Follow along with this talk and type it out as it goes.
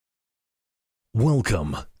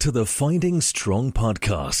Welcome to the Finding Strong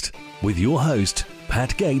podcast with your host,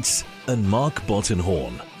 Pat Gates and Mark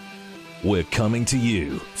Bottenhorn. We're coming to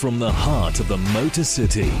you from the heart of the Motor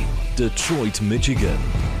City, Detroit, Michigan.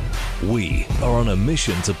 We are on a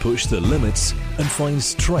mission to push the limits and find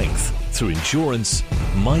strength through endurance,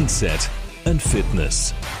 mindset, and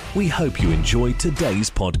fitness. We hope you enjoy today's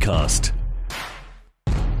podcast.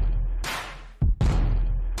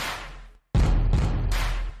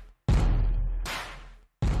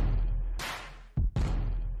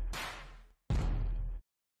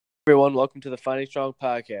 Everyone, welcome to the Finding Strong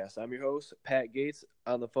podcast. I'm your host, Pat Gates,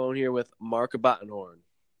 on the phone here with Mark Bottenhorn.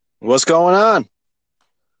 What's going on?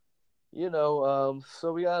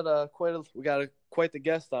 So we got quite the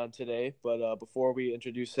guest on today. But before we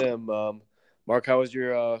introduce him, Mark, how was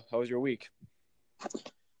your week?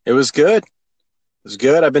 It was good.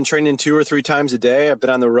 I've been training 2 or 3 times a day. I've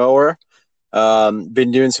been on the rower.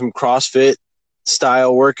 Been doing some CrossFit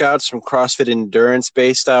style workouts, some CrossFit endurance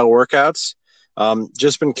based style workouts.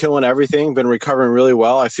 Just been killing everything, been recovering really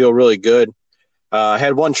well. I feel really good. I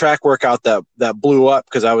had one track workout that blew up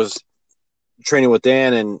because I was training with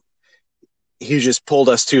Dan and he just pulled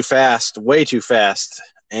us too fast, way too fast.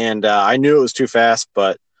 And I knew it was too fast,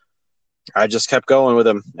 but I just kept going with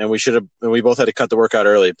him and we both had to cut the workout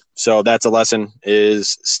early. So that's a lesson,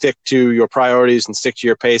 is stick to your priorities and stick to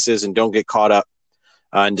your paces and don't get caught up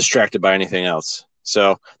and distracted by anything else.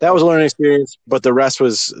 So that was a learning experience, but the rest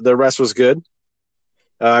was good.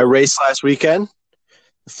 I raced last weekend,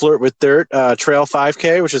 Flirt with Dirt Trail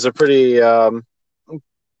 5K, which is a pretty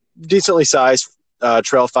decently sized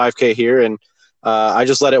Trail 5K here, and I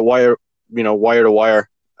just let it wire to wire.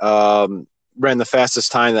 Ran the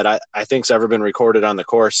fastest time that I think's ever been recorded on the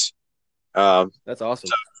course. That's awesome.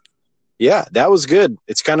 So, yeah, that was good.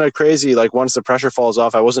 It's kind of crazy. Like once the pressure falls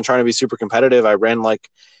off, I wasn't trying to be super competitive. I ran like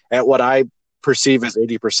at what I perceive as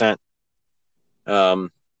 80%.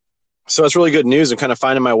 So it's really good news and kind of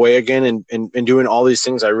finding my way again and doing all these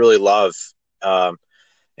things I really love.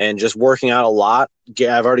 And just working out a lot.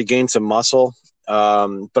 I've already gained some muscle,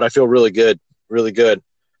 but I feel really good.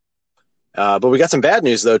 But we got some bad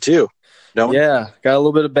news though too. Yeah, got a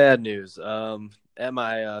little bit of bad news. At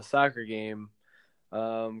my soccer game,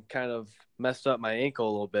 kind of messed up my ankle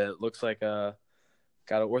a little bit. Looks like got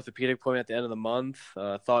an orthopedic appointment at the end of the month.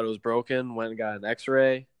 Thought it was broken. Went and got an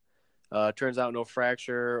X-ray. Turns out no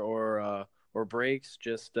fracture or breaks.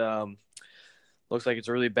 Just looks like it's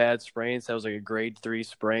a really bad sprain. So it was like a grade 3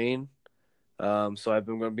 sprain. So I've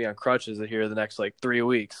been going to be on crutches here the next 3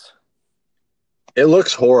 weeks. It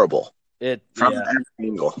looks horrible. From Yeah. that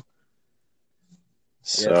angle.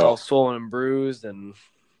 So Yeah, it's all swollen and bruised, and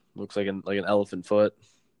looks like an elephant foot.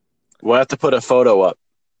 We'll have to put a photo up.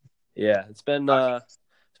 Yeah, it's been a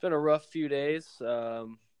rough few days.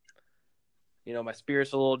 My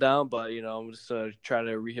spirit's a little down, but I'm just trying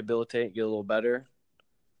to rehabilitate and get a little better.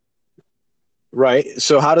 Right.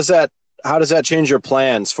 So how does that change your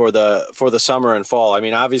plans for the summer and fall? I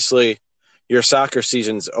mean, obviously your soccer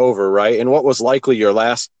season's over, right? And what was likely your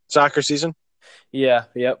last soccer season? Yeah.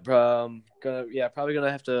 Yep. Probably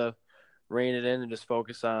gonna have to rein it in and just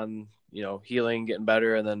focus on healing, getting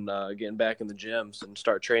better, and then getting back in the gyms and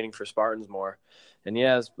start training for Spartans more. And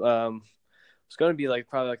yeah, it's going to be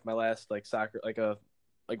probably my last soccer,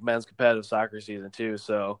 men's competitive soccer season too.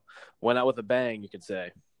 So went out with a bang, you could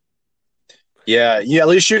say. Yeah. At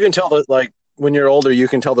least you can tell that when you're older, you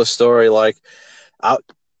can tell the story.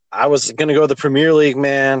 I was going to go to the Premier League,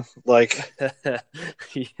 man.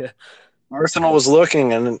 Yeah. Arsenal was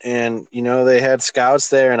looking and they had scouts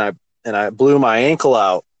there and I blew my ankle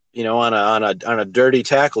out, on a dirty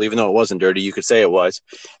tackle, even though it wasn't dirty, you could say it was.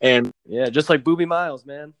 And yeah, just like Booby Miles,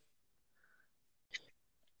 man.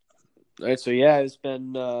 All right, so yeah, I've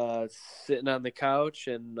been sitting on the couch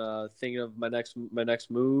and thinking of my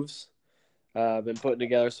next moves. I've been putting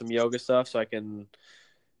together some yoga stuff so I can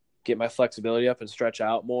get my flexibility up and stretch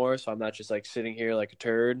out more, so I'm not just sitting here like a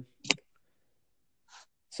turd.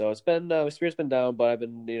 So it's been my spirit's been down, but I've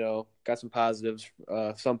been got some positives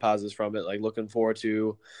from it. Looking forward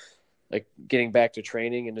to getting back to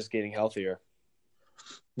training and just getting healthier.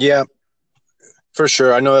 Yeah, for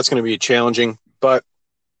sure. I know that's going to be challenging, but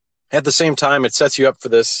at the same time, it sets you up for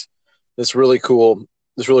this really cool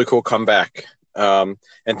comeback. And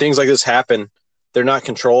things like this happen; they're not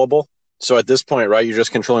controllable. So at this point, right, you're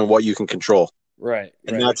just controlling what you can control. Right.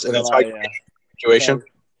 And that's why situation.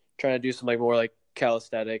 Trying to do some more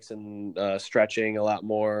calisthenics and stretching a lot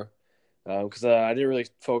more because I didn't really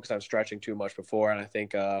focus on stretching too much before, and I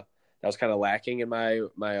think that was kind of lacking in my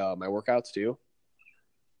workouts too.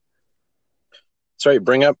 That's right.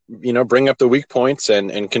 Bring up the weak points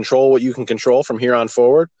and control what you can control from here on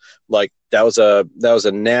forward. Like that was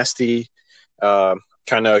a nasty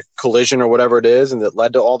kind of collision or whatever it is, and that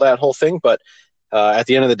led to all that whole thing. But at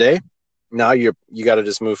the end of the day, now you got to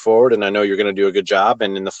just move forward, and I know you're going to do a good job.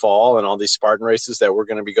 And in the fall and all these Spartan races that we're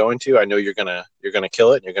going to be going to, I know you're gonna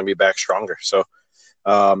kill it, and you're going to be back stronger. So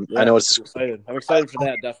I know it's excited. I'm excited for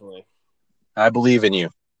that. Definitely. I believe in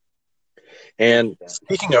you. And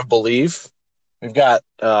speaking of believe, we've got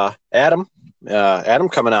Adam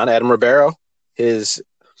coming on. Adam Ribeiro. His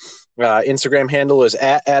Instagram handle is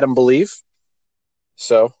 @AdamBelieve.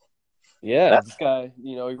 So. Yeah, this guy,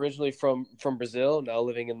 originally from Brazil, now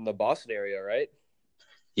living in the Boston area, right?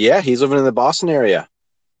 Yeah, he's living in the Boston area.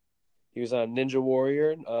 He was on Ninja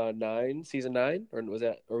Warrior season 9, or was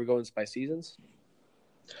that? Are we going by seasons?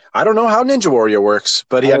 I don't know how Ninja Warrior works,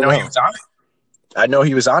 but I know he was on it. I know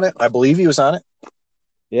he was on it. I believe he was on it.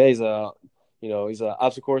 Yeah, he's a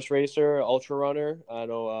obstacle course racer, ultra runner. I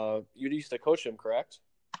know you used to coach him, correct?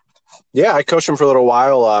 Yeah, I coached him for a little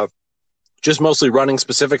while. Just mostly running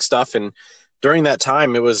specific stuff. And during that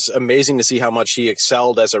time, it was amazing to see how much he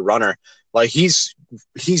excelled as a runner. Like he's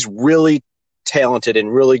really talented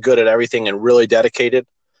and really good at everything and really dedicated.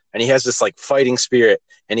 And he has this like fighting spirit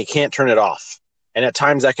and he can't turn it off. And at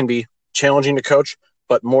times that can be challenging to coach,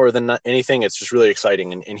 but more than anything, it's just really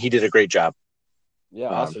exciting. And he did a great job. Yeah,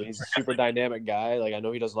 awesome. He's a super dynamic guy. Like I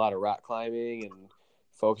know he does a lot of rock climbing and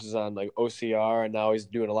focuses on like OCR, and now he's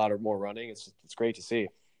doing a lot more running. It's great to see.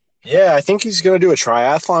 Yeah, I think he's going to do a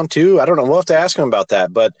triathlon too. I don't know. We'll have to ask him about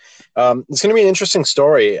that. But it's going to be an interesting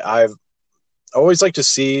story. I've always liked to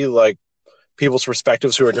see like people's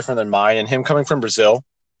perspectives who are different than mine. And him coming from Brazil,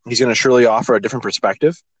 he's going to surely offer a different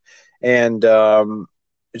perspective. And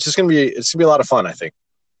it's going to be a lot of fun, I think.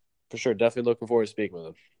 For sure. Definitely looking forward to speaking with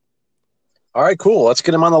him. All right, cool. Let's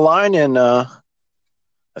get him on the line and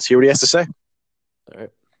let's hear what he has to say. All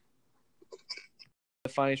right. The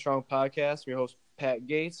Finding Strong podcast. Your host, Pat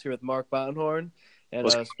Gates, here with Mark Bottenhorn, and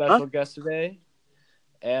a special guest today,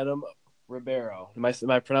 Adam Ribeiro. Am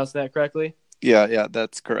I pronouncing that correctly? Yeah,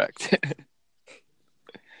 that's correct.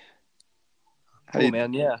 Cool,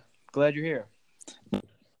 man. Yeah, glad you're here.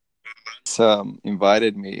 It's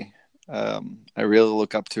invited me. I really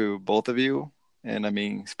look up to both of you, and I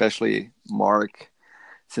mean, especially Mark,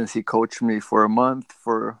 since he coached me for a month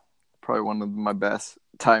for probably one of my best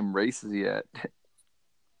time races yet.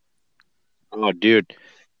 Oh, dude,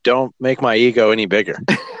 don't make my ego any bigger.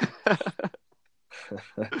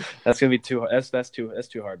 That's gonna be too. That's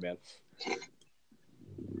too hard, man.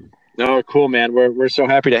 No, cool, man. We're so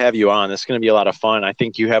happy to have you on. It's going to be a lot of fun. I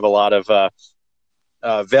think you have a lot of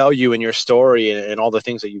value in your story and all the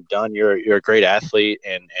things that you've done. You're a great athlete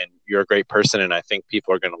and you're a great person, and I think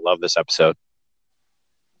people are going to love this episode.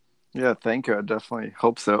 Yeah, thank you. I definitely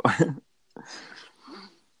hope so.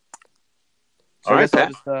 So I guess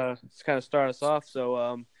I'll just kind of start us off.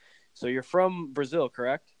 So you're from Brazil,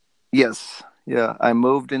 correct? Yes. Yeah, I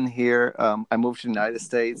moved in here. I moved to the United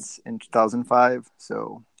States in 2005.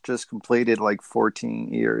 So just completed like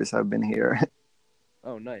 14 years I've been here.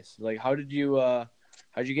 Oh, nice. Like, how'd you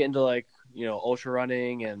get into like, ultra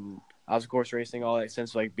running and obstacle course racing, all that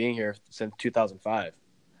since like being here since 2005?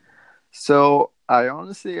 So I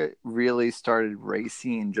honestly really started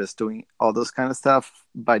racing and just doing all those kind of stuff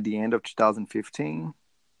by the end of 2015.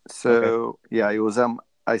 So yeah, it was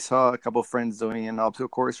I saw a couple of friends doing an obstacle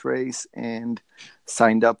course race and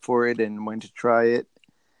signed up for it and went to try it.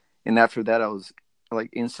 And after that, I was like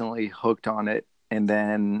instantly hooked on it. And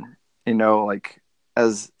then like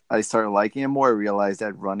as I started liking it more, I realized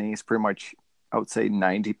that running is pretty much, I would say,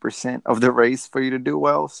 90% of the race for you to do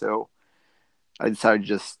well. So I decided to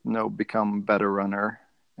just, become a better runner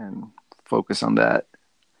and focus on that.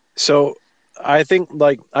 So I think,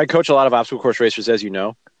 like, I coach a lot of obstacle course racers, as you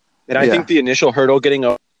know. And I think the initial hurdle getting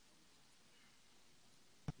over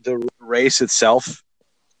the race itself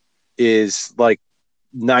is like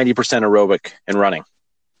 90% aerobic and running.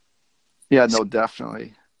 Yeah, no,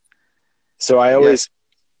 definitely. So I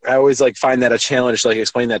always like find that a challenge to like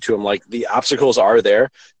explain that to them. Like the obstacles are there,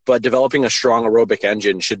 but developing a strong aerobic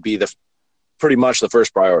engine should be pretty much the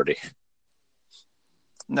first priority.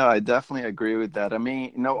 No, I definitely agree with that. I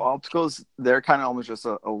mean, obstacles, they're kind of almost just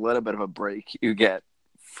a little bit of a break you get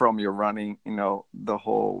from your running, the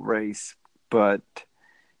whole race. But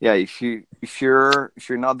yeah, if you're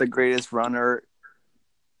not the greatest runner,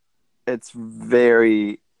 it's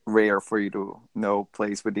very rare for you to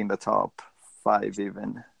place within the top 5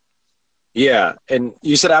 even. Yeah, and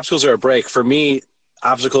you said obstacles are a break. For me,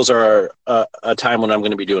 obstacles are a time when I'm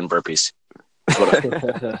going to be doing burpees.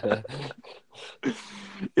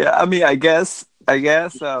 Yeah, I mean, I guess I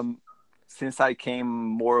guess since I came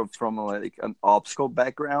more from like an obstacle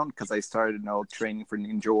background, because I started, training for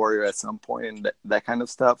Ninja Warrior at some point and that kind of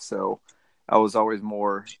stuff. So I was always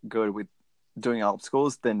more good with doing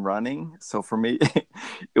obstacles than running. So for me,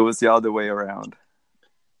 it was the other way around.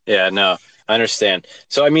 Yeah, no, I understand.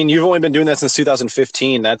 So, I mean, you've only been doing that since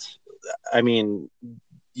 2015. I mean,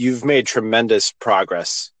 you've made tremendous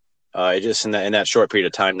progress, just in that short period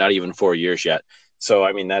of time. Not even 4 years yet. So,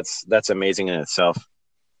 I mean, that's amazing in itself.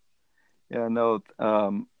 Yeah, no.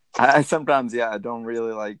 I sometimes, I don't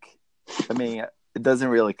really like. I mean, it doesn't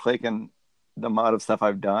really click in the amount of stuff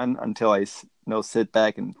I've done until I sit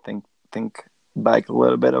back and think back a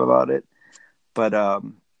little bit about it. But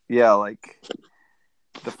yeah, like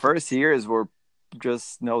the first years were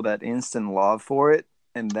just that instant love for it,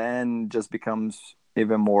 and then just becomes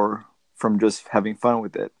even more from just having fun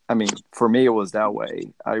with it. I mean, for me, it was that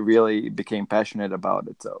way. I really became passionate about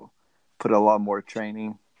it, so put a lot more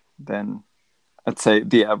training than I'd say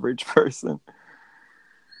the average person.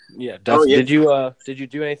 Yeah, Oh, yeah. did you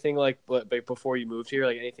do anything like before you moved here,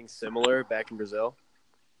 like anything similar back in Brazil?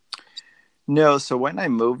 No, so when I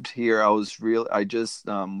moved here, I just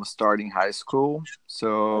was starting high school.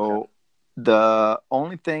 So Okay. the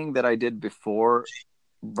only thing that I did before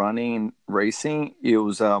running racing, it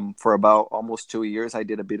was for about almost 2 years. I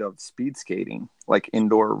did a bit of speed skating, like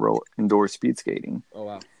indoor speed skating, Oh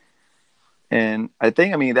wow. and I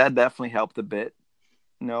mean that definitely helped a bit.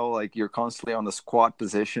 Like you're constantly on the squat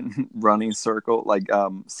position, running circle, like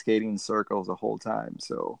skating circles the whole time.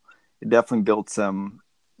 So it definitely built some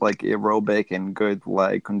like aerobic and good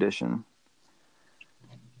leg condition.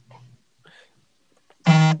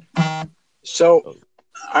 So,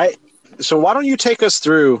 I so why don't you take us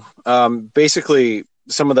through basically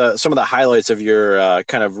some of the highlights of your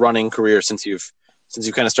kind of running career since you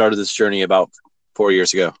kind of started this journey about 4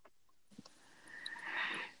 years ago.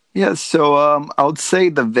 Yeah, so I would say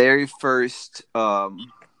the very first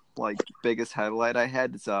like biggest highlight I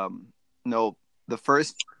had is no the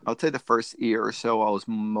first I would say the first year or so I was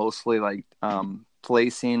mostly like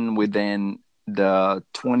placing within the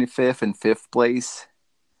 25th and fifth place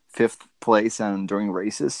and during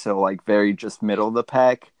races, so like very just middle of the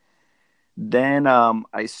pack. Then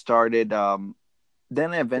I started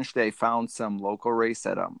then eventually I found some local race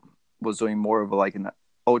that was doing more of like an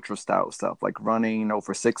ultra style stuff, like running,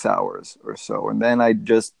 for 6 hours or so. And then I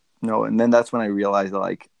just and then that's when I realized that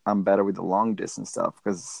like I'm better with the long distance stuff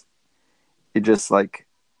because it just like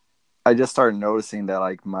I just started noticing that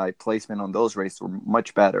like my placement on those races were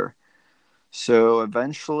much better. So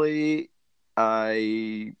eventually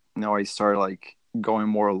I started like going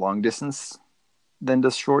more long distance than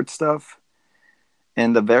the short stuff.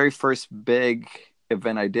 And the very first big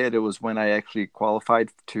event I did, it was when I actually qualified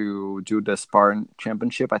to do the Spartan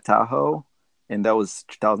Championship at Tahoe, and that was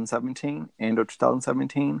 2017, end of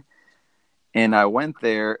 2017. And I went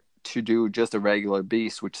there to do just a regular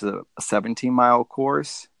beast, which is a 17-mile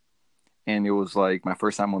course, and it was like my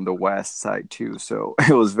first time on the west side too, so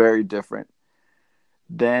it was very different.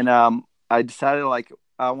 Then I decided like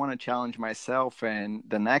I want to challenge myself, and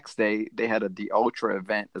the next day they had the ultra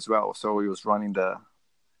event as well, so he was running the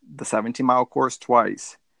 17-mile course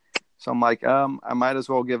twice. So I'm like, I might as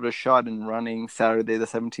well give it a shot in running Saturday the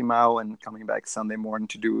 17 mile and coming back Sunday morning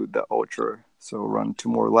to do the ultra. So run 2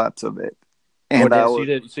 more laps of it. Oh And I damn,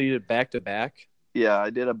 was, so you did back to back? yeah, I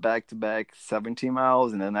did a back-to-back 17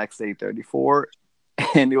 miles and the next day 34.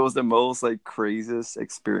 And it was the most like craziest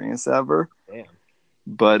experience ever. Damn.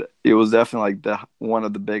 But it was definitely like the one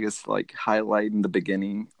of the biggest like highlight in the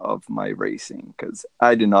beginning of my racing because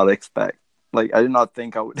I did not expect, like I did not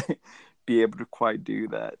think I would be able to quite do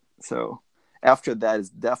that. So after that, it's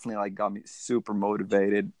definitely like got me super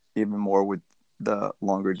motivated, even more with the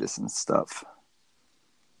longer distance stuff.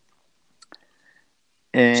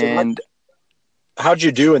 So And how'd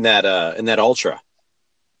you do in that ultra?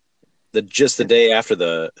 The day after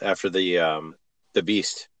the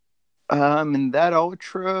beast. in that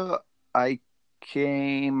ultra, I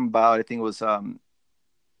came about I think it was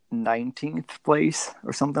 19th place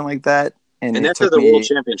or something like that, and And it that's at took the World me.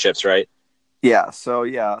 Championships, right? Yeah, so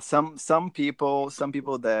yeah, some people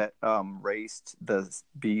that raced the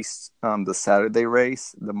beast the Saturday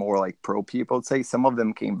race, the more like pro people would say, some of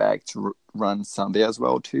them came back to run Sunday as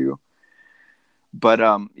well too. But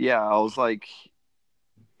yeah, I was like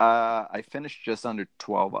I finished just under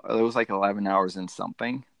 12. It was like 11 hours and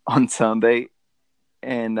something on Sunday,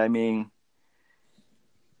 and I mean,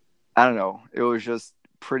 I don't know, it was just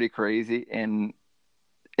pretty crazy. And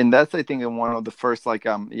that's I think one of the first like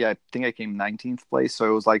yeah, I think I came 19th place, so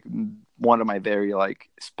it was like one of my very like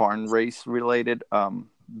Spartan race related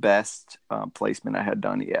best placement I had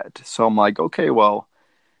done yet. So I'm like, okay, well,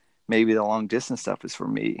 maybe the long distance stuff is for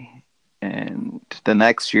me. And the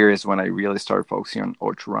next year is when I really started focusing on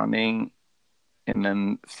ultra running. And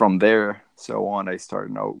then from there, so on, I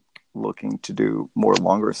started looking to do more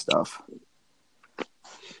longer stuff.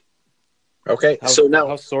 Okay. How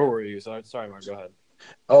sore were you? Sorry, Mark, go ahead.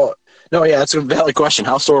 Oh, no, yeah, that's a valid question.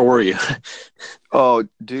 How sore were you? Oh,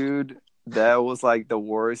 dude, that was like the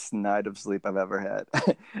worst night of sleep I've ever had.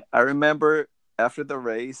 I remember after the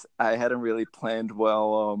race, I hadn't really planned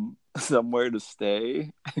well somewhere to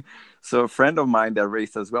stay. So a friend of mine that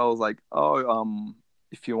raced as well was like, "Oh,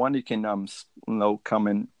 if you want, you can come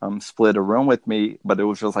and split a room with me." But it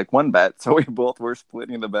was just like one bed, so we both were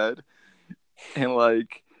splitting the bed, and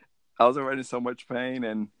like I was already in so much pain,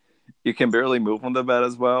 and you can barely move on the bed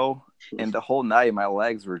as well. And the whole night, my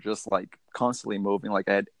legs were just like constantly moving, like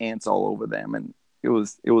I had ants all over them, and it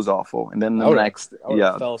was awful. And then I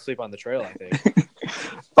fell asleep on the trail, I think.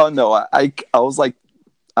 Oh no, I was like,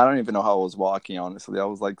 I don't even know how I was walking. Honestly, I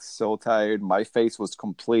was like so tired. My face was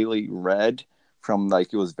completely red from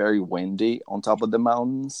like it was very windy on top of the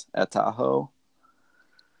mountains at Tahoe.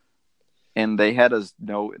 And they had us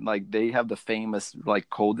know, like they have the famous like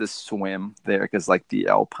coldest swim there because like the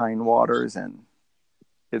Alpine waters, and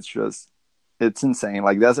it's insane.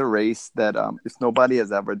 Like that's a race that if nobody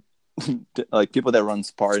has ever like people that run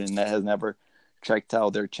Spartan that has never checked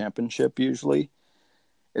out their championship, usually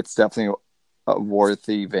it's definitely a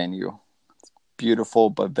worthy venue. It's beautiful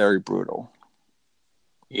but very brutal.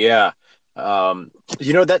 Yeah.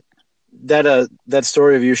 You know that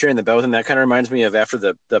story of you sharing the bed with him, that kind of reminds me of after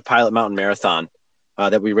the Pilot Mountain Marathon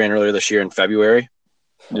that we ran earlier this year in February.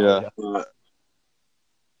 Yeah. Not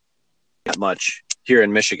much here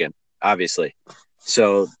in Michigan, obviously.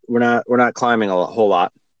 So we're not climbing a whole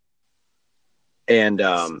lot. And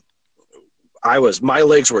my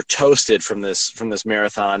legs were toasted from this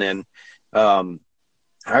marathon, and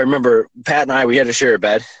I remember Pat and we had to share a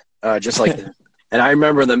bed, just like that. And I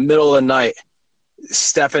remember in the middle of the night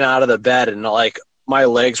stepping out of the bed, and like my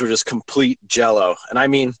legs were just complete jello. And I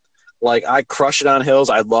mean, like I crush it on hills.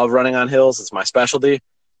 I love running on hills. It's my specialty.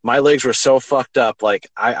 My legs were so fucked up. Like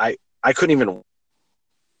I couldn't even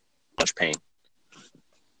much pain.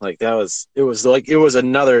 Like it was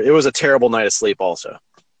a terrible night of sleep also.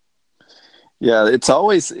 Yeah,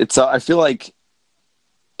 I feel like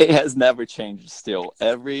it has never changed still.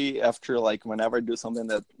 After like whenever I do something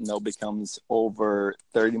that becomes over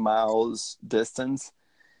 30 miles distance,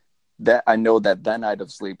 that I know that night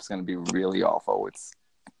of sleep is going to be really awful.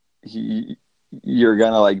 You're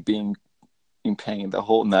going to like being in pain the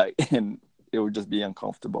whole night, and it would just be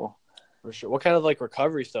uncomfortable. For sure. What kind of like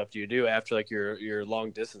recovery stuff do you do after like your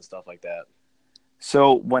long distance stuff like that?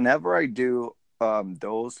 So whenever I do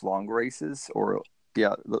those long races or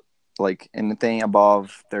like anything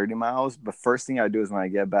above 30 miles, the first thing I do is when I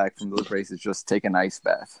get back from those races, just take an ice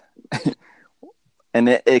bath. And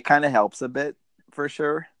it kind of helps a bit for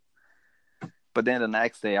sure. But then the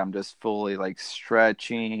next day I'm just fully like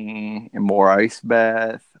stretching and more ice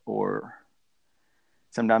bath, or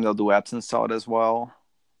sometimes I'll do Epsom salt as well.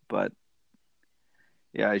 But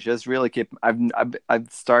yeah, I just really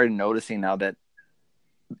I've started noticing now that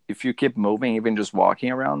if you keep moving, even just walking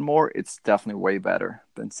around more, it's definitely way better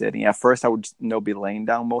than sitting. At first, I would be laying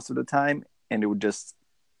down most of the time, and it would just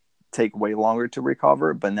take way longer to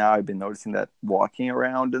recover. But now I've been noticing that walking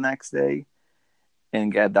around the next day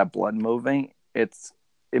and get that blood moving, it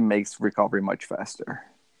makes recovery much faster.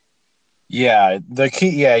 Yeah, the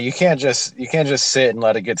key. Yeah, you can't just sit and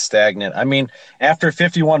let it get stagnant. I mean, after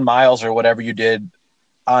 51 miles or whatever you did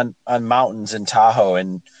on mountains in Tahoe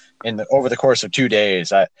and over the course of 2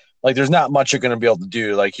 days, there's not much you're going to be able to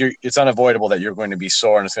do. Like it's unavoidable that you're going to be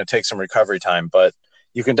sore, and it's going to take some recovery time. But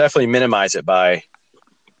you can definitely minimize it by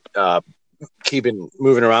keeping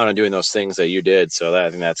moving around and doing those things that you did. So I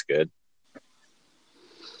think that's good.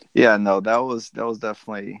 Yeah, no, that was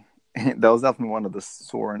definitely one of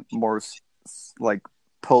the more like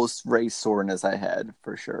post race soreness I had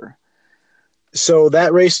for sure. So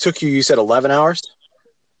that race took you said 11 hours?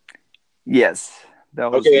 Yes.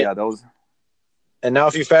 That was okay. Yeah, that was. And now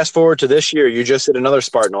if you fast forward to this year, you just did another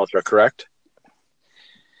Spartan Ultra, correct?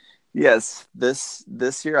 Yes. This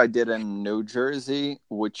year I did in New Jersey,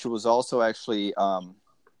 which was also actually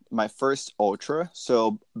my first ultra.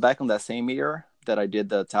 So back in that same year that I did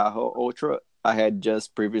the Tahoe Ultra, I had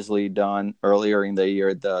just previously done earlier in the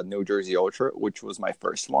year the New Jersey Ultra, which was my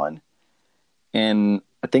first one. And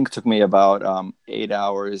I think it took me about 8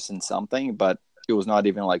 hours and something, but it was not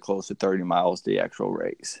even like close to 30 miles, the actual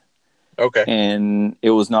race. Okay. And it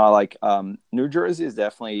was not like New Jersey is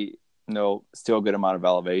definitely still a good amount of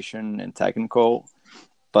elevation and technical,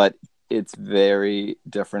 but it's very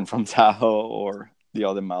different from Tahoe or the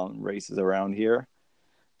other mountain races around here.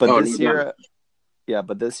 But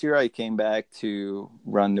this year I came back to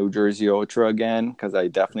run New Jersey Ultra again because I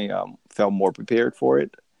definitely felt more prepared for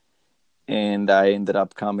it, and I ended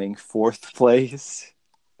up coming fourth place,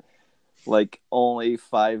 like only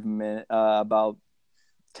 5 minutes, about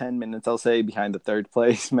 10 minutes, I'll say, behind the third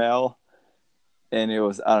place Mel. And it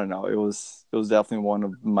was, I don't know, it was definitely one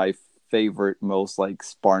of my favorite, most like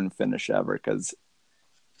Spartan finish ever because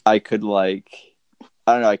I could I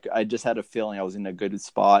don't know, I just had a feeling I was in a good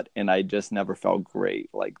spot and I just never felt great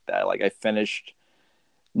like that. Like I finished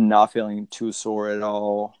not feeling too sore at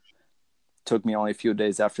all. Took me only a few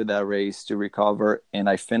days after that race to recover, and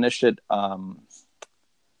I finished it. Kind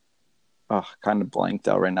of blanked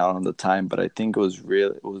out right now on the time, but I think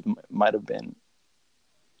might have been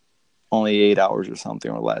only 8 hours or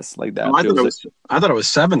something or less like that. Oh, I thought it was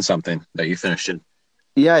 7 something that you finished in.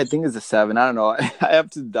 Yeah, I think it's a 7. I don't know. I have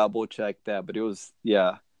to double check that, but it was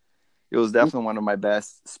definitely one of my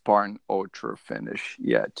best Spartan Ultra finish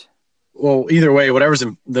yet. Well, either way, whatever's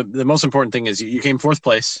the most important thing is you came fourth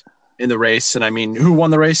place in the race, and I mean, who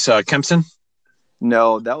won the race? Kempson?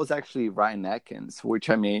 No, that was actually Ryan Atkins, which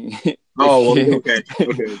I mean. Oh, okay.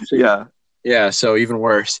 So, yeah. So even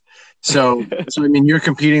worse. So I mean, you're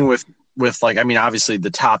competing with like, I mean, obviously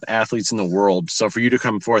the top athletes in the world. So for you to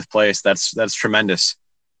come fourth place, that's tremendous.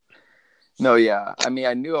 No, yeah. I mean,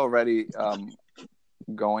 I knew already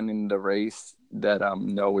going in the race that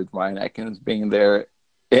with Ryan Atkins being there,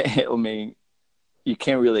 I mean, you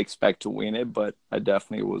can't really expect to win it, but I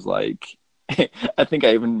definitely was like, I think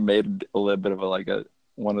I even made a little bit of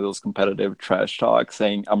one of those competitive trash talks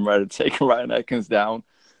saying I'm ready to take Ryan Atkins down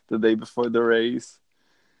the day before the race.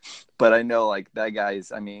 But I know like that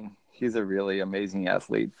guy's, I mean, he's a really amazing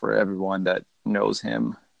athlete for everyone that knows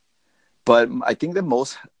him. But I think the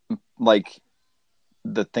most,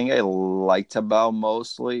 the thing I liked about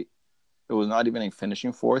mostly, it was not even in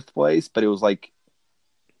finishing fourth place, but it was like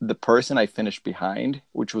the person I finished behind,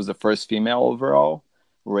 which was the first female overall,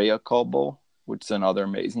 Rhea Coble, which is another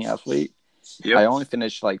amazing athlete. Yep. I only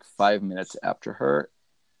finished like 5 minutes after her.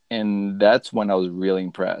 And that's when I was really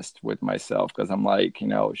impressed with myself because I'm like,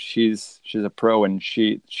 she's a pro and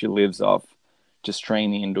she lives off just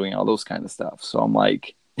training and doing all those kind of stuff. So I'm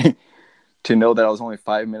like, to know that I was only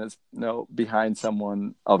 5 minutes behind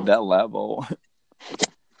someone of that level.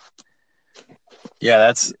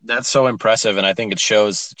 Yeah, that's so impressive, and I think it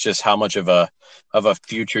shows just how much of a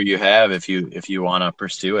future you have if you want to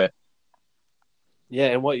pursue it. Yeah,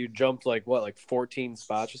 and you jumped like 14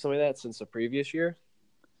 spots or something like that since the previous year?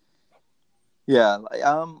 Yeah,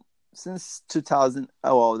 since 2000.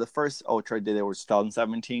 Oh well, the first Ultra I did it was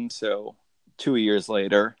 2017, so 2 years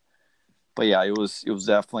later. But yeah, it was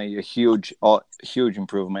definitely a huge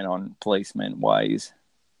improvement on placement wise.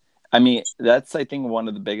 I mean, that's I think one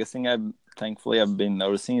of the biggest thing I've been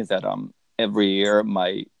noticing is that every year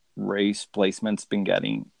my race placement's been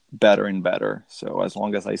getting better and better. So as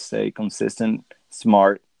long as I stay consistent,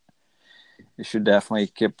 smart, you should definitely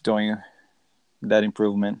keep doing that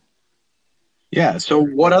improvement. Yeah. So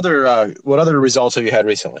what other results have you had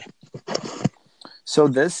recently? So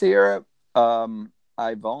this year,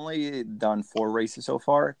 I've only done 4 races so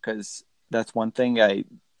far because that's one thing I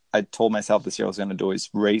told myself this year I was going to do is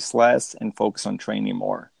race less and focus on training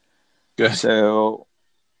more. Good. So,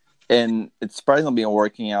 and it's probably been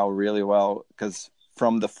working out really well because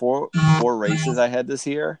from the four races I had this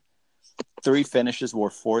year, 3 finishes were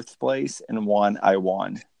fourth place and 1 I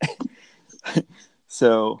won.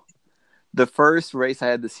 So the first race I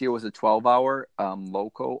had this year was a 12-hour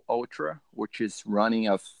local ultra, which is running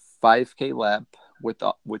a 5K lap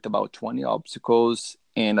with about 20 obstacles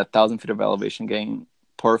and 1,000 feet of elevation gain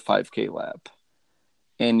per 5K lap.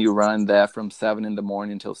 And you run that from 7 in the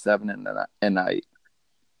morning until 7 at night.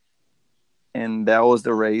 And that was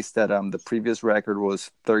the race that the previous record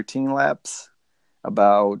was 13 laps,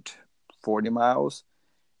 about 40 miles.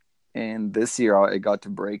 And this year I got to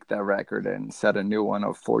break that record and set a new one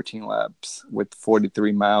of 14 laps with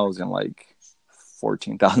 43 miles and like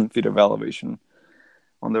 14,000 feet of elevation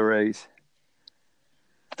on the race.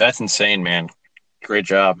 That's insane, man. Great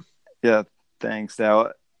job. Yeah, thanks.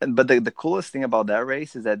 But the coolest thing about that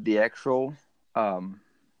race is that the actual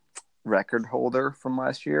record holder from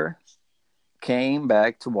last year came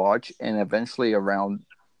back to watch, and eventually around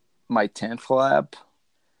my 10th lap,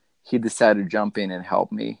 he decided to jump in and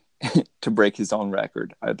help me to break his own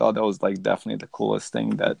record. I thought that was like definitely the coolest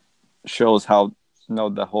thing that shows how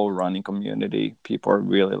the whole running community, people are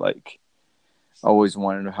really like always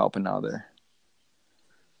wanting to help another.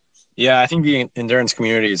 Yeah, I think the endurance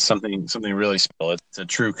community is something really special. It's a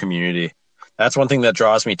true community. That's one thing that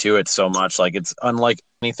draws me to it so much. Like it's unlike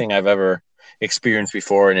anything I've ever experienced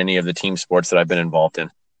before in any of the team sports that I've been involved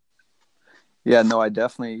in. Yeah, no, I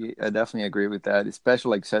definitely agree with that.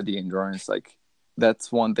 Especially like said the endurance, like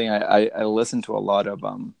that's one thing I listen to a lot of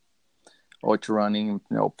ultra running,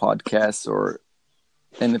 podcasts or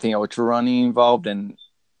anything ultra running involved, and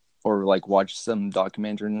or like watch some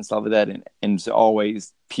documentaries and stuff like that, and it's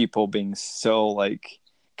always people being so like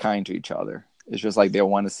kind to each other. It's just like they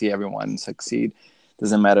want to see everyone succeed.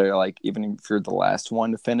 Doesn't matter, like even if you're the last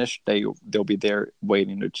one to finish, they'll be there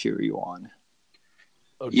waiting to cheer you on.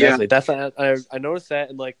 Oh, Yeah. definitely. That's I noticed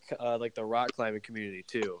that in like the rock climbing community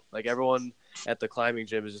too. Like everyone at the climbing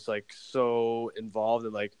gym is just like so involved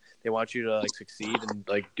and like they want you to like succeed and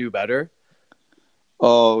like do better.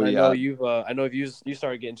 Oh I know yeah, you've I know if you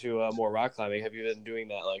started getting to more rock climbing. Have you been doing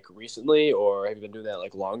that like recently, or have you been doing that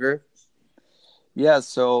like longer? yeah.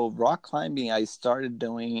 So rock climbing, I started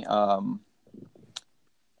doing.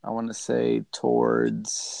 I want to say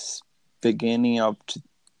towards beginning of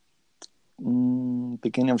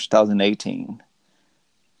beginning of 2018.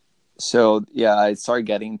 So yeah, I started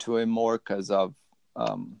getting to it more because of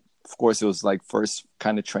course, it was like first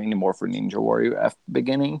kind of training more for Ninja Warrior at the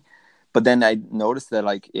beginning, but then I noticed that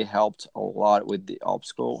like it helped a lot with the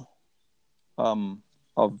obstacle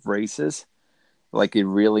of races. Like it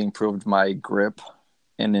really improved my grip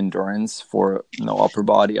and endurance for upper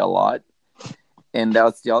body a lot. And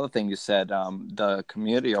that's the other thing you said. The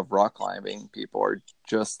community of rock climbing people are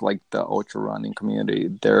just like the ultra running community.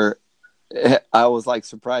 I was like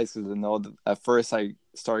surprised because at first I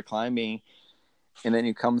started climbing, and then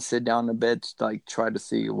you come sit down a bit, like try to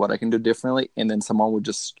see what I can do differently, and then someone would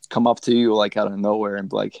just come up to you like out of nowhere and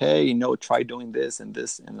be like, "Hey, try doing this and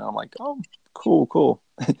this," and I'm like, "Oh, cool, cool."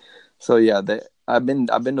 So yeah, I've been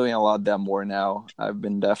doing a lot of that more now. I've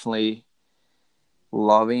been definitely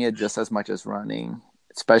loving it just as much as running,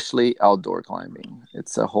 especially outdoor climbing.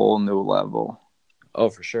 It's a whole new level. Oh,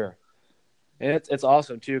 for sure. And it's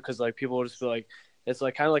awesome too because like people will just feel like it's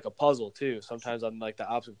like kind of like a puzzle too. Sometimes on like the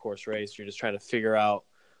obstacle course race, you're just trying to figure out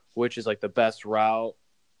which is like the best route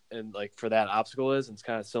and like for that obstacle is. And it's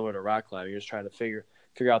kind of similar to rock climbing. You're just trying to figure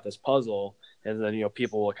out this puzzle, and then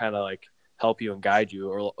people will kind of like help you and guide you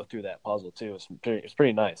or through that puzzle too. It's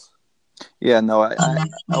pretty nice. Yeah, no, I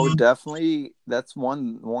would definitely. That's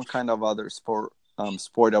one kind of other sport I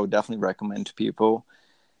would definitely recommend to people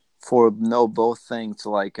for both things.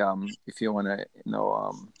 Like if you want to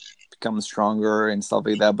become stronger and stuff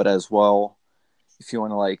like that, but as well if you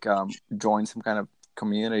want to like join some kind of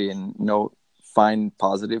community and find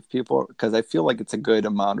positive people, because I feel like it's a good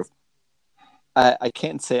amount of. I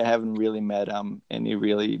can't say I haven't really met any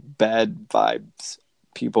really bad vibes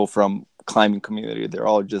people from climbing community. They're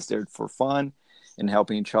all just there for fun and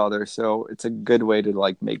helping each other. So it's a good way to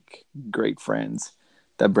like make great friends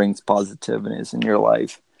that brings positiveness in your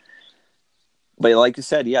life. But like you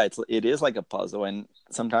said, yeah, it is like a puzzle, and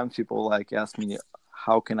sometimes people like ask me,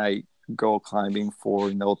 how can I go climbing for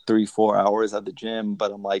 3-4 hours at the gym?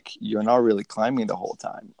 But I'm like, you're not really climbing the whole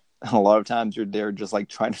time. A lot of times you're there just like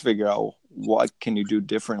trying to figure out what can you do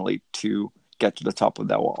differently to get to the top of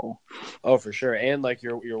that wall. Oh, for sure. And like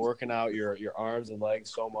you're working out your arms and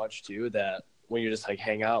legs so much too that when you just like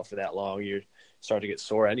hang out for that long, you start to get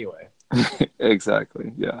sore anyway.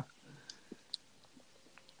 Exactly. Yeah.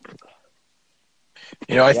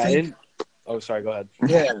 I think. Oh, sorry. Go ahead.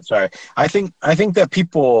 Yeah, sorry. I think that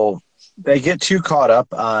people they get too caught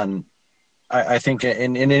up on. I think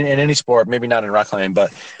in any sport, maybe not in rock climbing,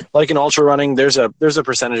 but like in ultra running, there's a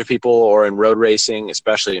percentage of people, or in road racing,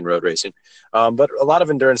 especially in road racing, but a lot of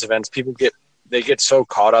endurance events, people get so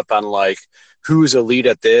caught up on like who's elite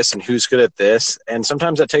at this and who's good at this, and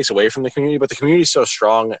sometimes that takes away from the community. But the community is so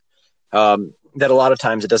strong that a lot of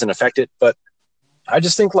times it doesn't affect it. But I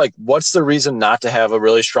just think like, what's the reason not to have a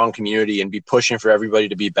really strong community and be pushing for everybody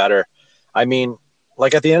to be better? I mean,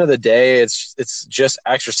 like at the end of the day, it's just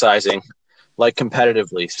exercising like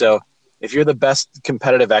competitively. So if you're the best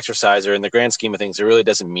competitive exerciser in the grand scheme of things, it really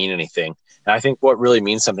doesn't mean anything. And I think what really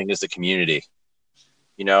means something is the community,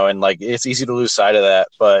 and like it's easy to lose sight of that,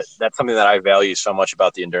 but that's something that I value so much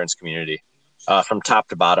about the endurance community, from top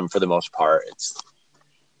to bottom for the most part. It's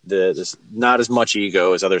there's not as much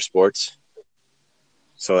ego as other sports.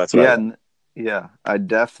 So that's what yeah, I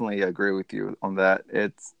definitely agree with you on that.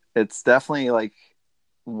 It's definitely like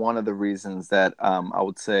one of the reasons that I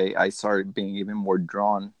would say I started being even more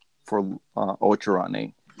drawn for ultra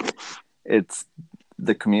running. It's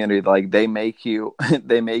the community. Like they make you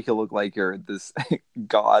look like you're this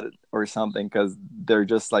god or something, because they're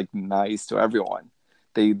just like nice to everyone.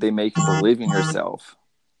 they make you believe in yourself.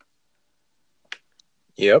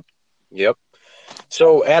 Yep. Yep.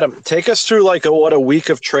 So, Adam, take us through like what a week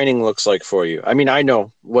of training looks like for you. I mean, I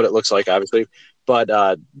know what it looks like, obviously, but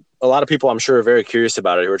a lot of people, I'm sure, are very curious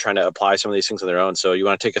about it who are trying to apply some of these things on their own. So, you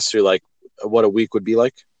want to take us through like what a week would be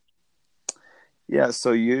like? Yeah,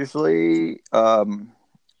 so usually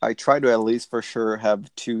I try to at least for sure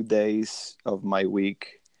have 2 days of my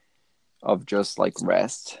week of just like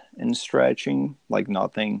rest and stretching, like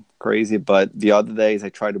nothing crazy. But the other days I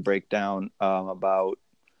try to break down about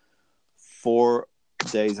 4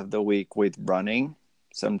 days of the week with running,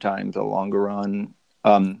 sometimes a longer run.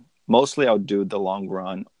 Mostly I'll do the long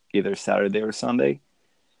run either Saturday or Sunday.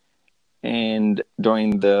 And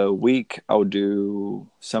during the week, I'll do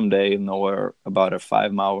someday nowhere about a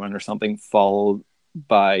 5 mile run or something, followed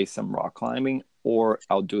by some rock climbing, or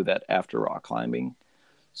I'll do that after rock climbing.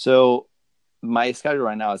 So my schedule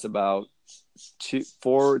right now is about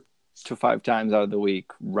 4 to 5 times out of the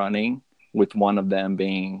week running, with one of them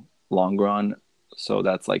being long run. So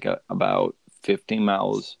that's like about 15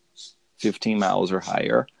 miles or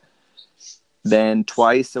higher. Then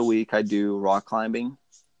twice a week I do rock climbing,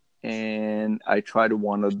 and I'm trying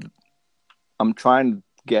to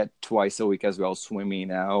get twice a week as well swimming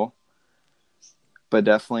now. But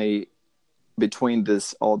definitely between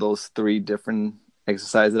all those 3 different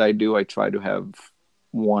exercises that I do, I try to have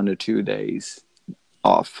 1 to 2 days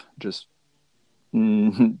off, just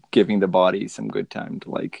giving the body some good time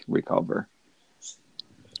to like recover.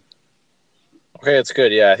 Okay, that's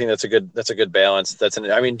good. Yeah, I think that's a good balance.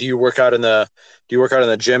 I mean, do you work out in the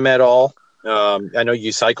gym at all? I know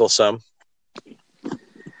you cycle some.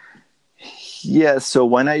 Yeah, so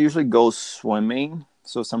when I usually go swimming,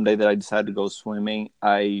 so someday that I decide to go swimming,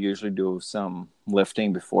 I usually do some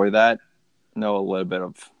lifting before that. Know a little bit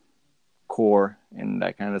of core and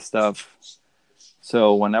that kind of stuff.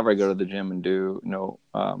 So whenever I go to the gym and do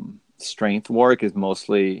strength work, is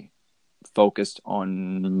mostly focused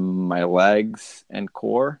on my legs and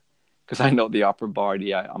core, because I know the upper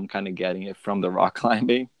body, I'm kind of getting it from the rock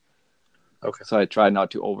climbing. Okay. So I try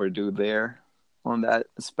not to overdo there on that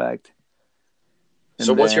aspect. And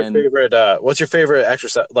so what's your favorite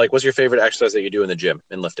exercise? Like, what's your favorite exercise that you do in the gym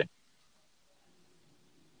in lifting?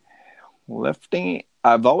 Lifting,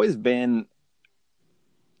 I've always been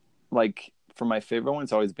like, for my favorite one,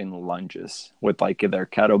 it's always been lunges with like either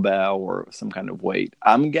kettlebell or some kind of weight.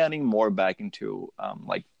 I'm getting more back into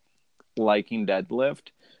like liking deadlift,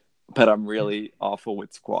 but I'm really awful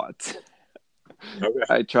with squats. Okay.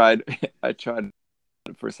 I tried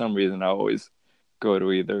for some reason I always go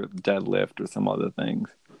to either deadlift or some other things.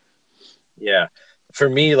 Yeah. For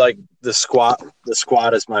me, like the squat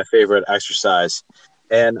is my favorite exercise.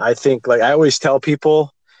 And I think, like, I always tell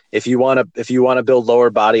people, if you want to build lower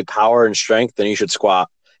body power and strength, then you should squat.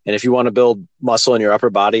 And if you want to build muscle in your upper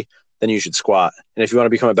body, then you should squat. And if you want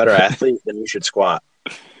to become a better athlete, then you should squat.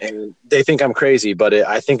 And they think I'm crazy, but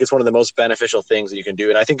I think it's one of the most beneficial things that you can do.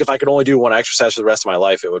 And I think if I could only do one exercise for the rest of my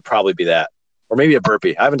life, it would probably be that. Or maybe a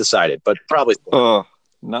burpee. I haven't decided, but probably. Oh,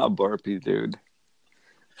 not burpees, dude.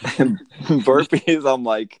 Burpees, I'm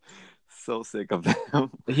like so sick of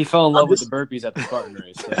them. He fell in love with the burpees at the Spartan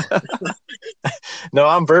race. So. No,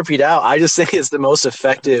 I'm burpeed out. I just think it's the most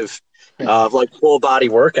effective, like full body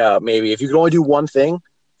workout. Maybe if you could only do one thing,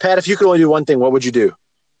 Pat. If you could only do one thing, what would you do?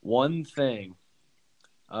 One thing.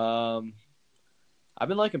 I've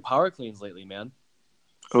been liking power cleans lately, man.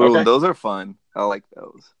 Oh, Okay. Those are fun. I like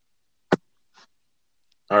those.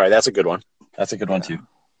 All right, that's a good one. That's a good one too.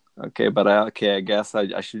 Okay, but I guess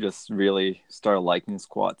I should just really start liking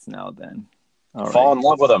squats now then. Fall in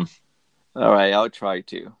love with them. All right, I'll try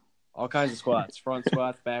to. All kinds of squats. Front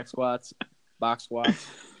squats, back squats, box squats.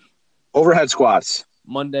 Overhead squats.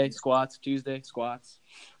 Monday squats, Tuesday squats.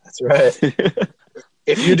 That's right.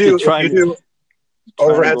 If you do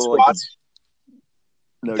overhead squats,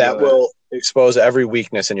 that will expose every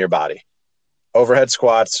weakness in your body. Overhead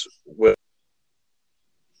squats will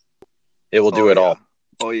do it all.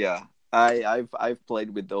 Oh yeah, I've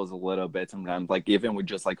played with those a little bit sometimes. Like even with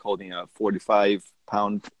just like holding a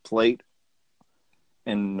 45-pound plate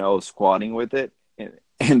and no squatting with it,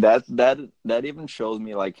 and that even shows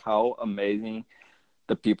me like how amazing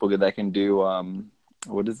the people that can do.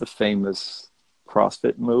 What is the famous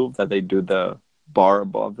CrossFit move that they do, the bar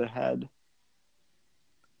above the head?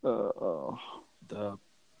 The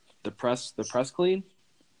press clean.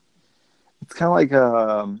 It's kind of like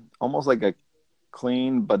almost like a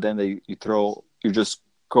clean, but then you just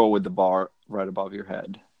go with the bar right above your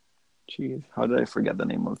head. Jeez, how did I forget the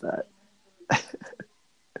name of that?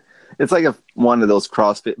 It's like one of those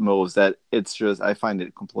CrossFit moves that it's just, I find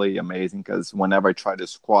it completely amazing because whenever I try to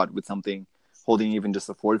squat with something holding even just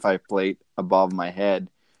a 45 plate above my head,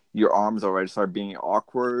 your arms already start being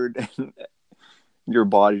awkward and your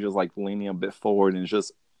body just like leaning a bit forward and it's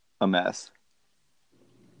just a mess.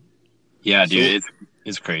 Yeah, dude,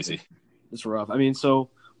 it's crazy. It's rough. I mean, so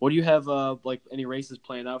what do you have, like, any races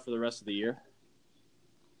planned out for the rest of the year?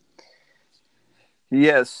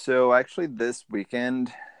 Yes, so actually this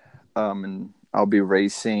weekend, and I'll be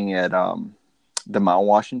racing at the Mount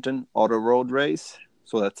Washington Auto Road race.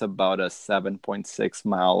 So that's about a 7.6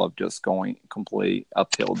 mile of just going complete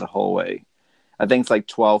uphill the whole way. I think it's like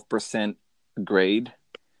 12% grade,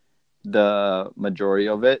 the majority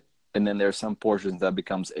of it. And then there's some portions that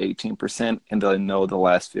becomes 18%. And then I know the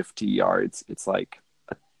last 50 yards, it's like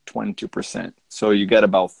a 22%. So you get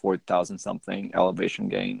about 4,000 something elevation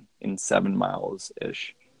gain in 7 miles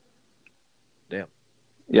ish. Damn.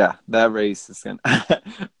 Yeah, that race is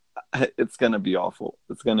it's gonna be awful.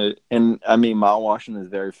 And I mean, Mount Washington is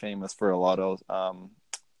very famous for a lot of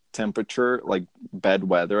temperature, like bad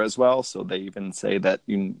weather as well. So they even say that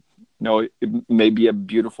you know it may be a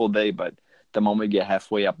beautiful day, but the moment you get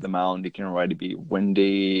halfway up the mountain, it can already be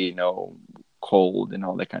windy, cold, and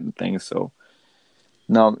all that kind of thing. So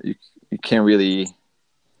no, you can't really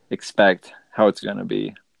expect how it's gonna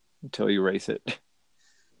be until you race it.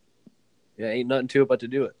 Yeah, ain't nothing to it but to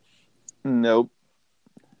do it. Nope.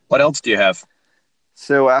 What else do you have?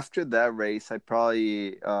 So after that race, I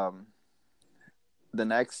probably the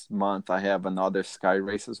next month I have another sky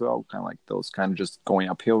race as well, kind of like those kind of just going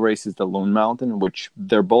uphill races, the Loon Mountain, which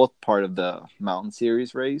they're both part of the Mountain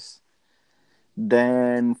Series race.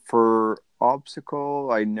 Then for obstacle,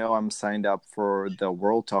 I know I'm signed up for the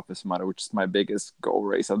World Toughest Mudder, which is my biggest goal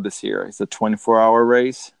race of this year. It's a 24-hour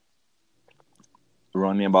race,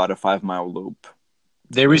 running about a 5-mile loop.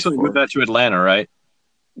 They recently moved that to Atlanta, right?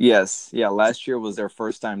 Yes. Yeah, last year was their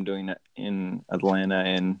first time doing it in Atlanta,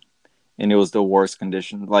 and it was the worst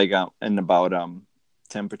condition, like and about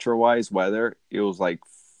temperature wise weather, it was like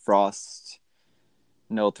frost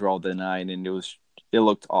throughout the night, and it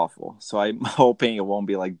looked awful. So I'm hoping it won't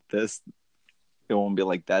be like this, it won't be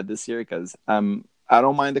like that this year, because I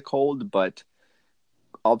don't mind the cold, but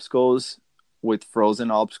obstacles with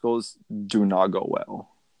frozen obstacles do not go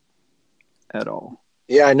well at all.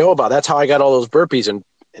 Yeah, I know about that's how I got all those burpees in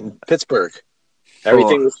Pittsburgh.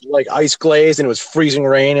 Everything was like ice glazed, and it was freezing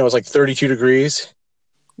rain. It was like 32 degrees.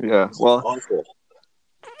 Yeah, well, awful.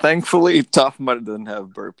 Thankfully, Tough Mudder doesn't have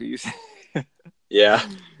burpees. Yeah.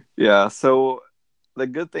 Yeah, so the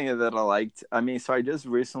good thing is that I liked, so I just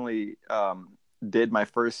recently did my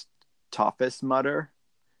first Toughest Mudder,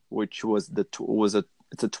 which was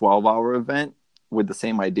it's a 12-hour event with the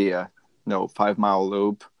same idea, 5-mile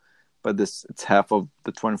loop, but it's half of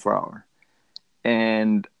the 24-hour.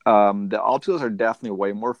 And the obstacles are definitely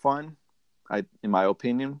way more fun, in my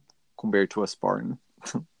opinion, compared to a Spartan.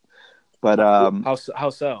 But how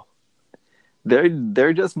so?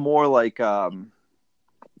 They're just more like I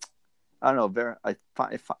don't know.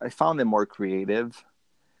 I found them more creative.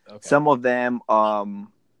 Okay. Some of them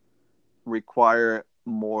require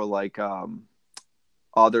more like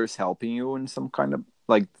others helping you in some kind of,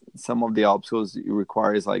 like, some of the obstacles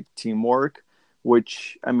requires like teamwork,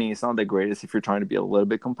 which it's not the greatest if you're trying to be a little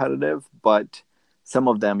bit competitive, but some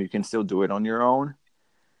of them you can still do it on your own.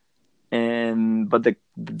 But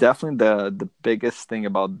definitely the biggest thing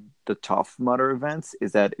about the Tough Mudder events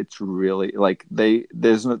is that it's really like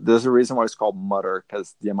there's a reason why it's called Mudder,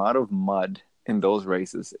 because the amount of mud in those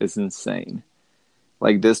races is insane.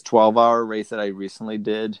 Like this 12-hour race that I recently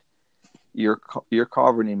did, you're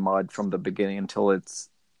covered in mud from the beginning until it's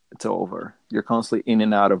over. You're constantly in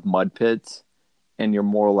and out of mud pits, and you're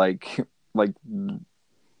more like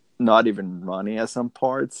not even running at some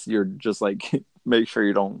parts. You're just like make sure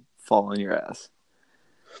you don't fall on your ass.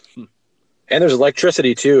 And there's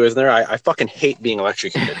electricity too, isn't there? I fucking hate being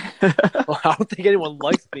electrocuted. Well, I don't think anyone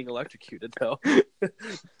likes being electrocuted, though.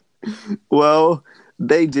 Well,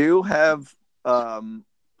 they do have,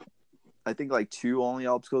 I think, like 2 only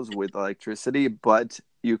obstacles with electricity, but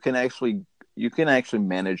you can actually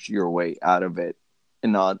manage your way out of it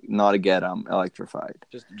and not get electrified.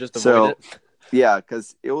 Just avoid it. Yeah,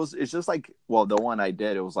 because it's just like, well, the one I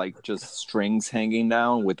did, it was like just strings hanging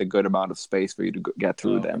down with a good amount of space for you to get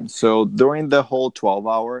through them. So during the whole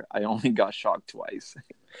 12-hour, I only got shocked twice.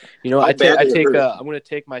 I'm going to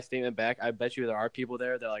take my statement back. I bet you there are people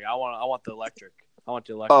there that are like, I want the electric. I want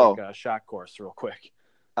the electric shot course real quick.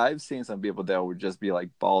 I've seen some people that would just be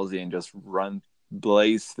like ballsy and just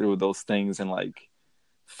blaze through those things and like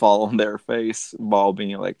fall on their face while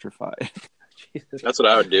being electrified. That's what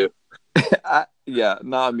I would do. Yeah,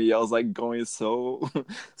 not me. I was like going so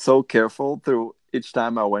so careful through each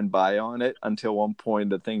time I went by on it until one point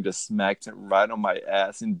the thing just smacked it right on my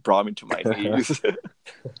ass and brought me to my knees.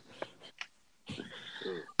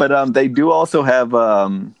 But they do also have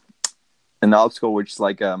an obstacle which is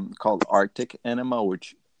like called Arctic Enema,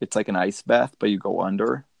 which it's like an ice bath, but you go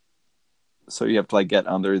under. So you have to like get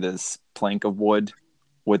under this plank of wood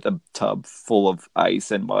with a tub full of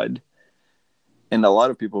ice and mud. And a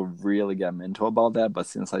lot of people really get mental about that, but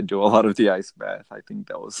since I do a lot of the ice bath, I think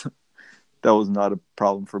that was not a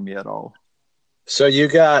problem for me at all. So you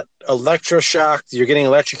got electroshocked, you're getting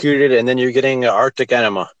electrocuted, and then you're getting Arctic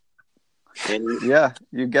enema. And Yeah,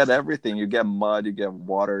 you get everything. You get mud, you get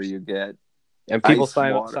water, you get And people ice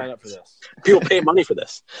sign water. up for this. people pay money for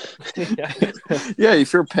this. Yeah,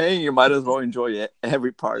 if you're paying, you might as well enjoy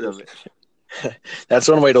every part of it. That's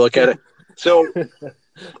one way to look at it. So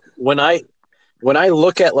when I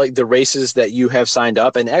look at like the races that you have signed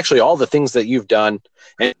up, and actually all the things that you've done,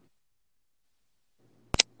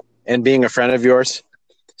 and being a friend of yours,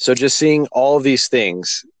 so just seeing all of these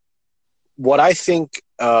things, what I think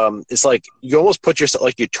is like you almost put yourself,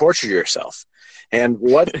 like you torture yourself. And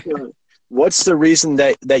what's the reason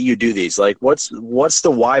that you do these? Like what's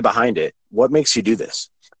the why behind it? What makes you do this?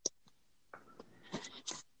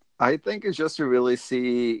 I think it's just to really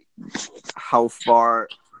see how far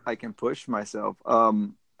I can push myself.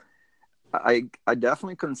 I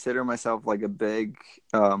definitely consider myself like a big,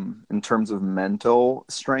 in terms of mental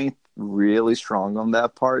strength, really strong on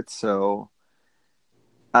that part. So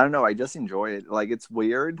I don't know. I just enjoy it. Like it's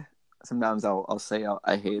weird. Sometimes I'll say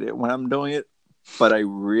I hate it when I'm doing it, but I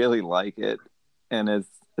really like it, and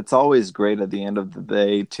it's always great at the end of the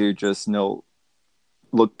day to just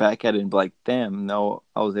look back at it and be like, damn, no,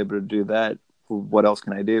 I was able to do that. What else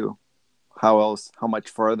can I do? How much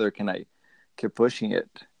further can I keep pushing it?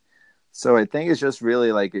 So I think it's just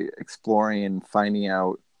really like exploring and finding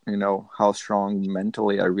out, how strong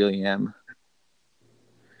mentally I really am.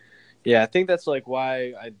 Yeah, I think that's like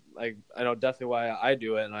why I know definitely why I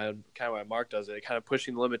do it, and I kind of why Mark does it. Kind of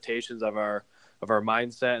pushing the limitations of our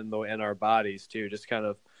mindset and our bodies too. Just kind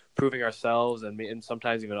of proving ourselves and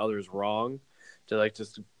sometimes even others wrong to like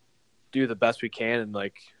just do the best we can and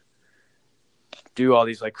like do all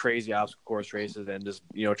these like crazy obstacle course races and just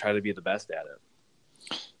try to be the best at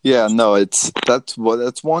it. Yeah, no, that's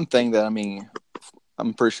one thing that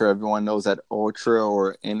I'm pretty sure everyone knows that ultra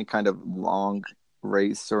or any kind of long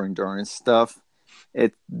race or endurance stuff,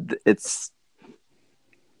 it's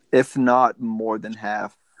if not more than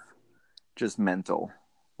half just mental.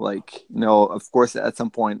 Like, of course at some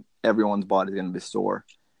point everyone's body is going to be sore,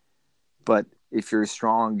 but if you're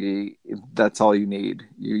strong, that's all you need.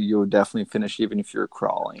 You'll definitely finish even if you're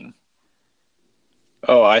crawling.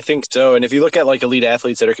 Oh, I think so. And if you look at like elite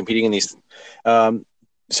athletes that are competing in these,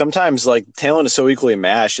 sometimes like talent is so equally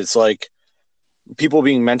matched. It's like people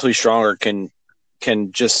being mentally stronger can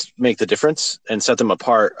just make the difference and set them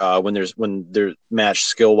apart when they're matched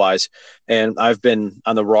skill wise. And I've been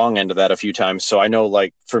on the wrong end of that a few times. So I know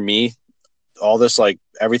like for me, all this, like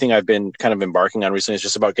everything I've been kind of embarking on recently is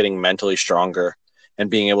just about getting mentally stronger and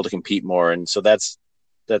being able to compete more. And so that's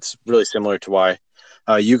really similar to why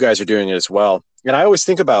you guys are doing it as well. And I always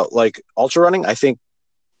think about like ultra running. I think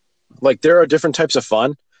like there are different types of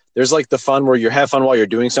fun. There's like the fun where you have fun while you're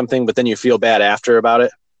doing something, but then you feel bad after about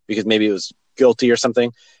it because maybe it was guilty or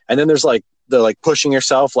something. And then there's like the like pushing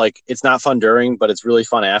yourself, like it's not fun during, but it's really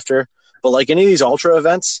fun after. But like any of these ultra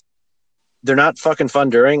events, they're not fucking fun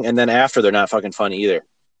during, and then after they're not fucking fun either.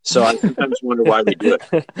 So I sometimes wonder why we do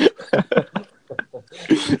it.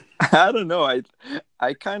 I don't know.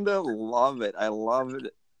 I kind of love it. I love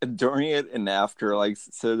it during it and after. Like,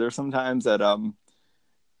 so there's sometimes that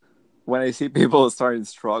when I see people starting to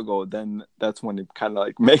struggle, then that's when it kind of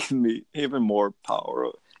like makes me even more power.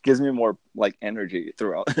 Gives me more like energy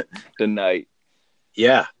throughout the night.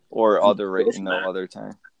 Yeah, or other other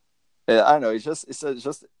time. I don't know. It's just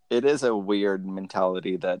it is a weird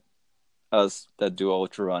mentality that us that do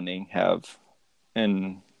ultra running have,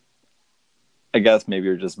 and I guess maybe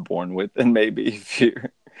you're just born with, and maybe if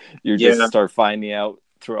you just start finding out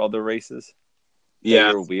through other races,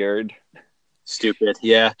 you're weird, stupid.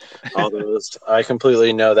 Yeah, all those. I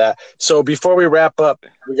completely know that. So before we wrap up,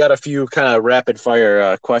 we got a few kind of rapid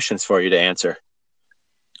fire questions for you to answer.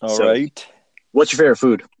 All right. What's your favorite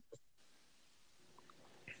food?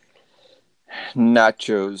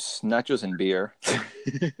 Nachos and beer.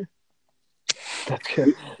 That's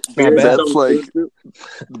good.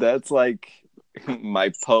 That's like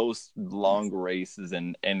my post long races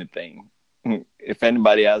and anything. If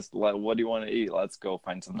anybody asks, what do you want to eat? Let's go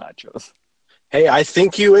find some nachos. Hey, I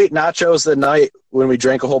think you ate nachos the night when we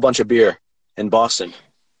drank a whole bunch of beer in Boston.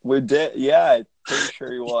 We did, yeah. I'm pretty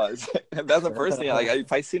sure he was. That's the first thing. Like,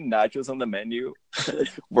 if I see nachos on the menu,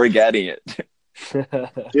 we're getting it.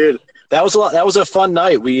 Dude, that was a lot. That was a fun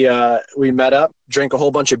night. We met up, drank a whole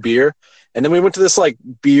bunch of beer, and then we went to this like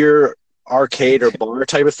beer arcade or bar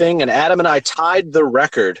type of thing. And Adam and I tied the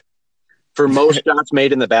record for most shots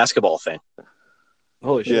made in the basketball thing.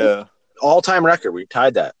 Holy shit! Yeah, All-time record. We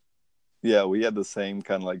tied that. yeah. We had the same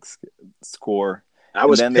kind of like score. I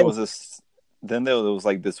was. And then there was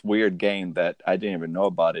like this weird game that I didn't even know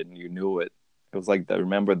about it, and you knew it. It was like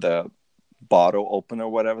remember the bottle opener,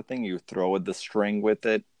 whatever thing you throw with the string with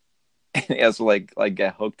it, and it has to like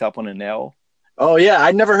get hooked up on a nail. Oh yeah,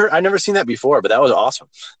 I never seen that before, but that was awesome.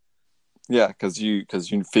 Yeah, because you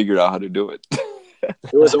figured out how to do it.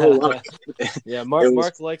 It was a whole lot. Yeah,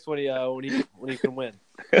 Mark likes when he can win.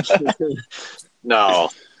 No,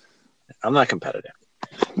 I'm not competitive.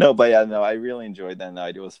 No, but yeah, no, I really enjoyed that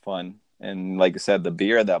night. It was fun, and like I said, the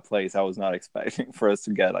beer at that place, I was not expecting for us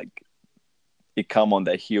to get like it come on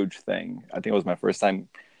that huge thing. I think it was my first time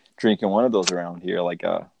drinking one of those around here. Like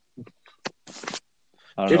I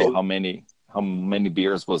don't know how many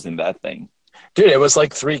beers was in that thing. Dude, it was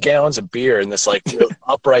like 3 gallons of beer in this like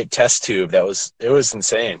upright test tube. It was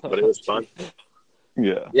insane, but it was fun.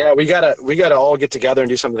 Yeah. Yeah, we gotta all get together and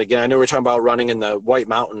do something again. I know we're talking about running in the White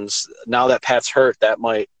Mountains. Now that Pat's hurt, that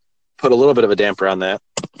might put a little bit of a damper on that.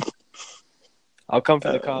 I'll come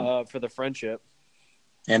for the friendship.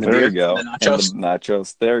 And there you go. the nachos. And the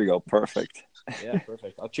nachos. There you go. Perfect. Yeah,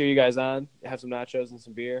 perfect. I'll cheer you guys on. Have some nachos and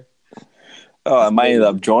some beer. Oh, I might end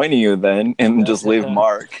up joining you then and just leave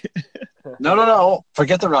Mark. No.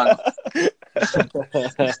 Forget the run.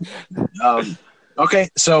 Okay,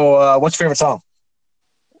 so what's your favorite song?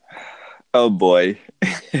 Oh boy.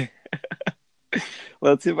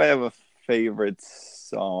 Let's see if I have a favorite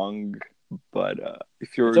song. But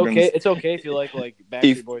if you're it's okay if you like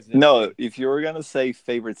Backstreet Boys. If you were gonna say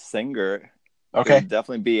favorite singer, okay, it would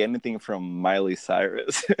definitely be anything from Miley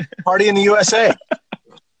Cyrus. Party in the USA.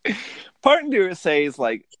 Party in the USA is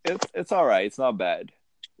like it's all right. It's not bad.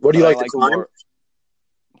 What do you like to climb?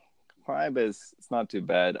 Climb it's not too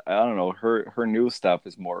bad. I don't know. Her new stuff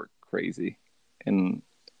is more crazy, and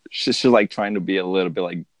she's like trying to be a little bit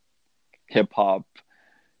like hip hop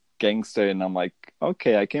gangster, and I'm like,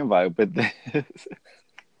 okay, I can vibe with this.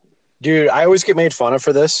 Dude, I always get made fun of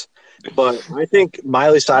for this, but I think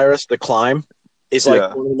Miley Cyrus, "The Climb," is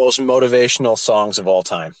like one of the most motivational songs of all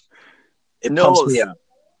time. It pumps me up.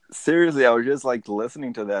 Seriously, I was just like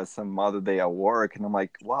listening to that some other day at work, and I'm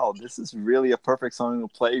like, wow, this is really a perfect song to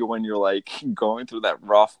play when you're like going through that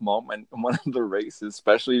rough moment in one of the races,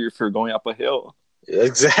 especially if you're going up a hill.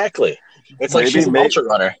 Exactly. It's like she's an ultra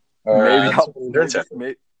runner.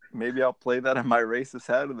 Maybe I'll play that in my race this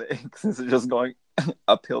Saturday since it's just going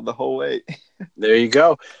uphill the whole way. There you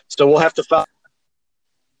go. So we'll have to follow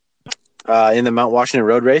in the Mount Washington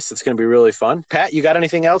Road Race. It's going to be really fun. Pat, you got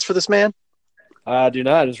anything else for this man? I do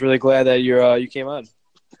not. I'm just really glad that you came on.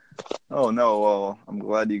 Oh, no. Well, I'm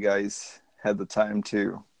glad you guys had the time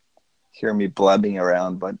to hear me blabbing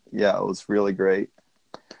around. But, yeah, it was really great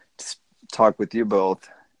to talk with you both.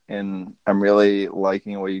 And I'm really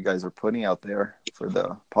liking what you guys are putting out there for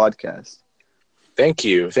the podcast. Thank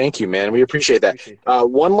you, man. We appreciate that.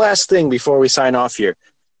 One last thing before we sign off here.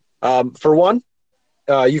 For one,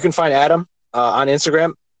 you can find Adam on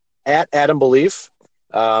Instagram at Adam Belief.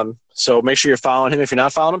 So make sure you're following him if you're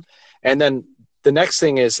not following him. And then the next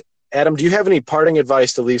thing is, Adam, do you have any parting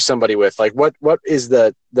advice to leave somebody with? Like, what is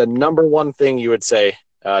the number one thing you would say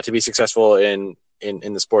to be successful in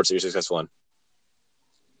the sports that you're successful in?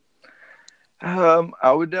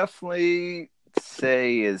 I would definitely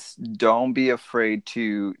say is don't be afraid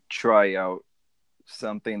to try out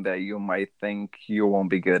something that you might think you won't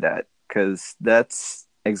be good at, because that's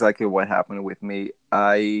exactly what happened with me.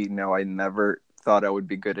 I know I never thought I would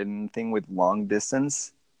be good at anything with long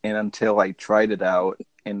distance, and until I tried it out,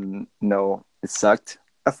 and no, it sucked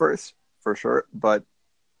at first for sure, but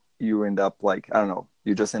you end up like, I don't know,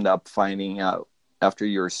 you just end up finding out after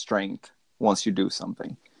your strength once you do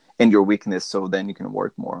something and your weakness, so then you can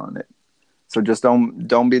work more on it. So just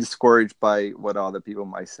don't be discouraged by what other people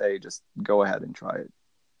might say. Just go ahead and try it.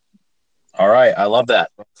 All right. I love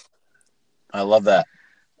that.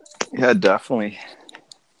 Yeah, definitely.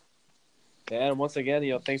 Yeah, and once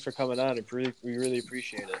again, thanks for coming on. We really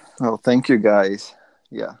appreciate it. Oh, thank you guys.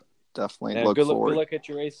 Yeah, definitely. And look forward. Good luck at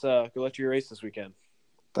your race. Good luck to your race this weekend.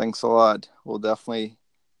 Thanks a lot. We'll definitely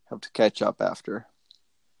have to catch up after.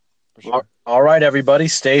 For sure. All right, everybody,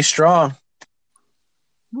 stay strong.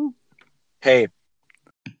 Hey,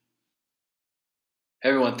 Hey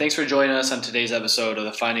everyone, thanks for joining us on today's episode of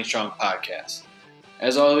the Finding Strong podcast.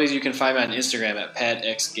 As always, you can find me on Instagram at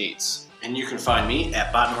PatXGates. And you can find me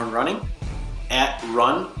at Bottenhorn Running, at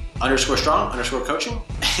run_strong_coaching,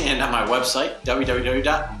 and on my website,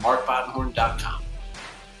 www.markbottenhorn.com.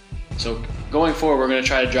 So going forward, we're going to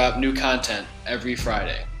try to drop new content every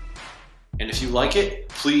Friday. And if you like it,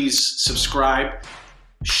 please subscribe,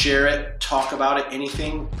 share it, talk about it,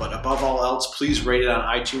 anything. But above all else, please rate it on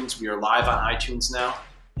iTunes. We are live on iTunes now,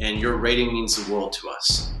 and your rating means the world to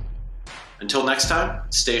us. Until next time,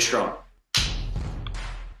 stay strong.